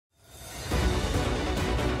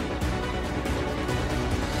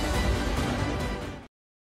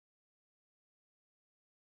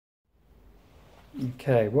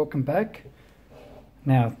Okay, welcome back.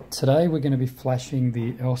 Now today we're going to be flashing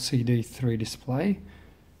the Tsdz2 display.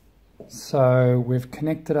 So we've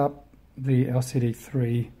connected up the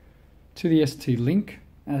Tsdz2 to the STLINK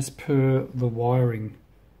as per the wiring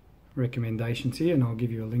recommendations here, and I'll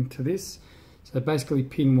give you a link to this. So basically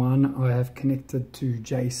pin 1 I have connected to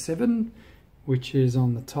J7, which is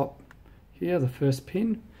on the top here, the first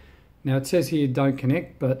pin. Now it says here don't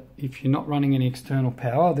connect, but if you're not running any external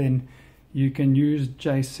power, then you can use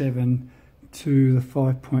J7 to the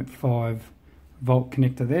 5.5 volt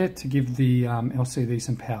connector there to give the LCD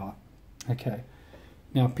some power. Okay,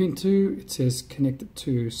 now pin 2, it says connect it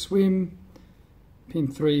to swim, pin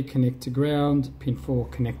 3 connect to ground, pin 4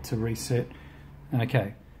 connect to reset.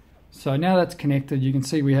 Okay, so now that's connected, you can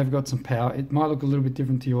see we have got some power. It might look a little bit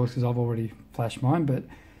different to yours because I've already flashed mine, but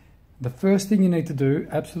the first thing you need to do,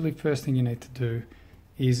 absolutely first thing you need to do,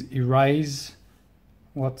 is erase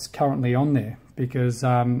what's currently on there, because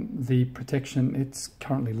the protection, it's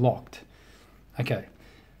currently locked. Okay,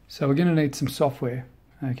 so we're going to need some software.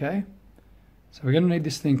 Okay, so we're going to need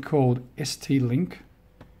this thing called STLINK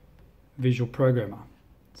Visual Programmer.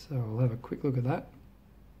 So we'll have a quick look at that.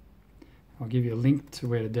 I'll give you a link to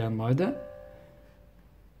where to download that,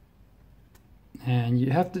 and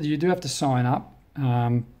you do have to sign up,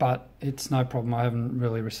 but it's no problem. I haven't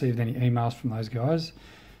really received any emails from those guys,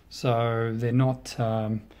 so they're not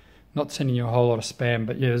sending you a whole lot of spam.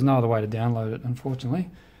 But yeah, there's no other way to download it, unfortunately.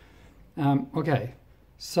 Okay,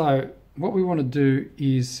 so what we want to do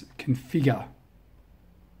is configure.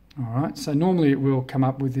 Alright, so normally it will come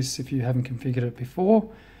up with this if you haven't configured it before,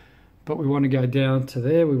 but we want to go down to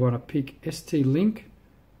there. We want to pick STLINK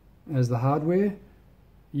as the hardware,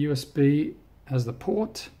 USB as the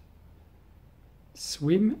port,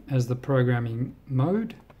 swim as the programming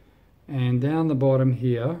mode, and down the bottom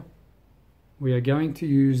here we are going to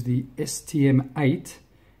use the STM8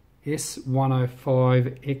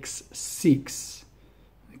 S105X6.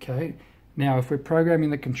 Okay, now if we're programming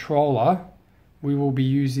the controller, we will be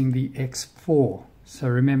using the X4. So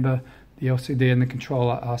remember, the LCD and the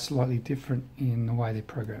controller are slightly different in the way they're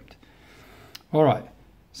programmed. Alright,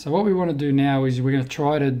 so what we want to do now is we're going to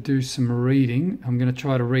try to do some reading. I'm going to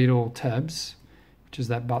try to read all tabs, which is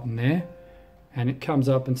that button there, and it comes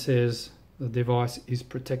up and says the device is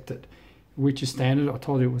protected, which is standard. I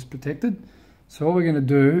told you it was protected. So what we're going to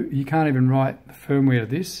do, you can't even write the firmware of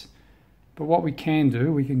this, but what we can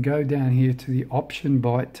do, we can go down here to the option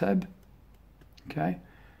byte tab. Okay,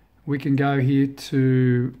 we can go here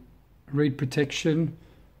to read protection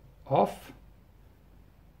off,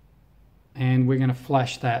 and we're going to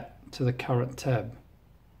flash that to the current tab.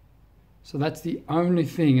 So that's the only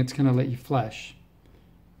thing it's going to let you flash.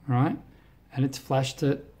 Right, and it's flashed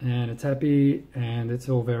it, and it's happy, and it's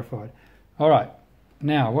all verified. Alright,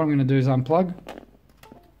 now what I'm going to do is unplug,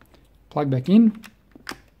 plug back in,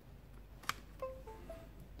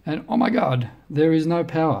 and oh my god, there is no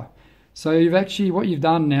power. So you've actually, what you've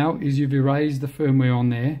done now is you've erased the firmware on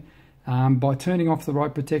there. By turning off the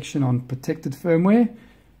write protection on protected firmware,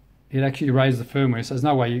 it actually erased the firmware, so there's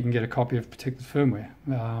no way you can get a copy of protected firmware.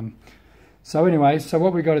 So anyway, so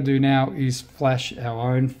what we've got to do now is flash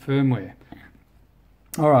our own firmware.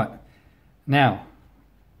 Alright, now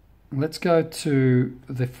let's go to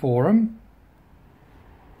the forum.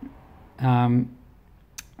 We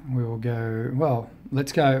will go, well,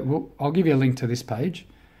 let's go, I'll give you a link to this page,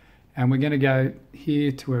 and we're going to go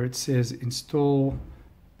here to where it says install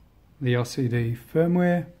the LCD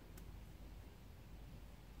firmware.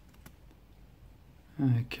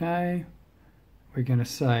 Okay, we're going to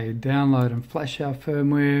say download and flash our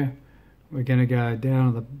firmware. We're going to go down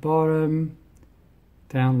at the bottom,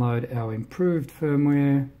 download our improved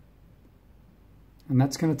firmware, and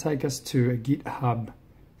that's going to take us to a GitHub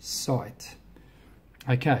site.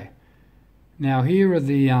 Okay, now here are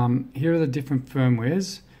the different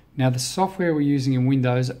firmwares. Now the software we're using in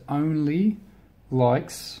Windows only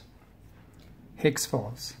likes hex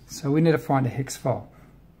files, so we need to find a hex file.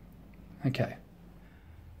 Okay,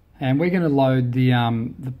 and we're going to load the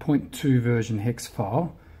 0.2 version hex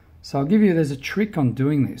file. So I'll give you, there's a trick on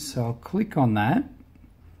doing this. So I'll click on that.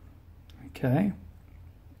 Okay,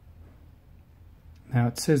 now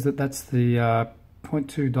it says that that's the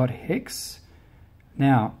 0.2.hex.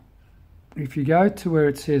 Now if you go to where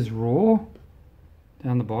it says raw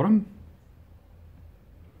down the bottom,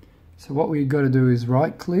 so what we've got to do is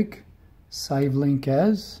right click, save link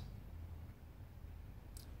as,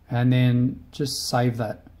 and then just save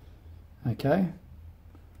that. Okay,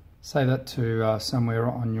 save that to somewhere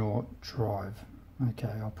on your drive.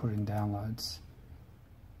 Okay, I'll put it in downloads.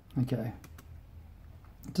 Okay,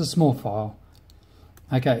 it's a small file.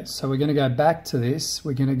 Okay, so we're going to go back to this.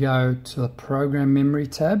 We're going to go to the Program Memory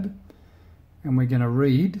tab, and we're going to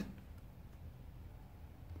read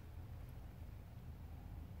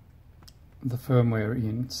the firmware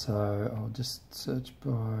in. So I'll just search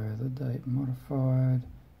by the date modified.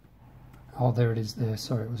 Oh, there it is there.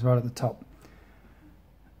 Sorry, it was right at the top.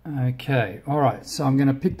 Okay, alright, so I'm going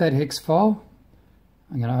to pick that hex file.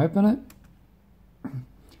 I'm going to open it.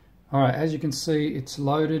 Alright, as you can see, it's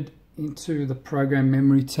loaded into the Program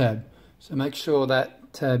Memory tab. So make sure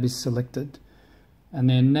that tab is selected. And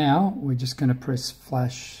then now we're just going to press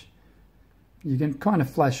flash. You can kind of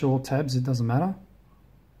flash all tabs, it doesn't matter.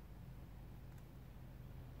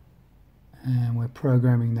 And we're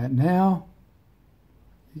programming that now.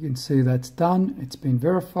 You can see that's done. It's been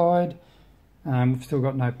verified. We've still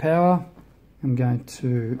got no power. I'm going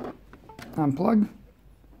to unplug,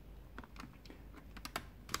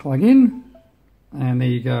 plug in, and there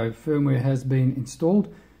you go. Firmware has been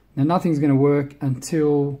installed. Now nothing's going to work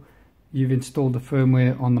until you've installed the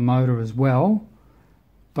firmware on the motor as well,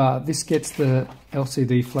 but this gets the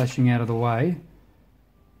LCD flashing out of the way,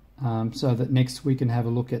 so that next we can have a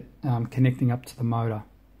look at connecting up to the motor.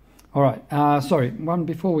 Alright, sorry, one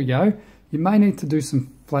before we go, you may need to do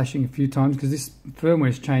some flashing a few times because this firmware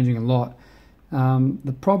is changing a lot.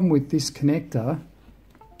 The problem with this connector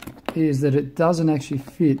is that it doesn't actually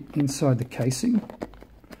fit inside the casing.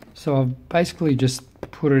 So I've basically just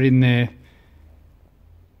put it in there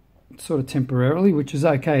sort of temporarily, which is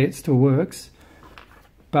okay, it still works.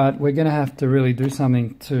 But we're going to have to really do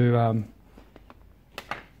something to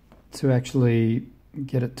actually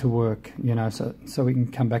get it to work, you know, so we can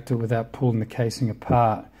come back to it without pulling the casing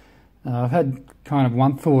apart. I've had kind of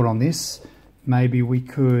one thought on this. Maybe we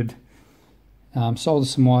could solder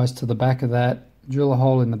some wires to the back of that, drill a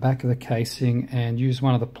hole in the back of the casing and use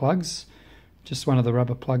one of the plugs, just one of the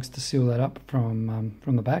rubber plugs to seal that up from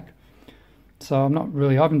the back. So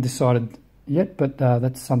I haven't decided yet, but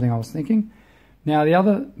that's something I was thinking. Now the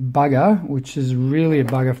other bugger, which is really a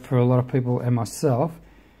bugger for a lot of people and myself,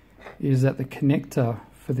 is that the connector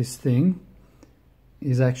for this thing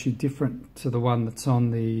is actually different to the one that's on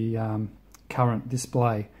the current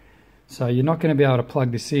display. So you're not going to be able to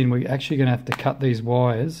plug this in. We're actually going to have to cut these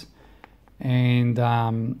wires and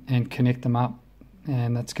connect them up,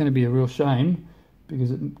 and that's going to be a real shame because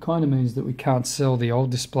it kind of means that we can't sell the old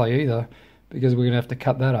display either because we're going to have to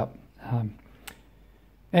cut that up.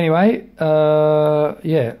 Anyway,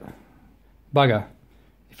 yeah, bugger.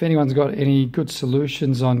 If anyone's got any good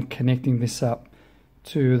solutions on connecting this up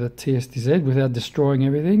to the Tsdz without destroying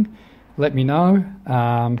everything, let me know.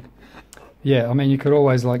 Yeah, I mean, you could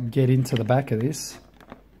always like get into the back of this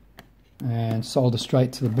and solder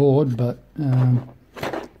straight to the board, but you know,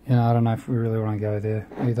 I don't know if we really want to go there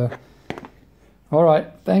either. Alright,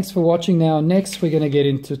 thanks for watching. Now next we're going to get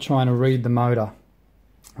into trying to read the motor.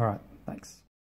 Alright, thanks.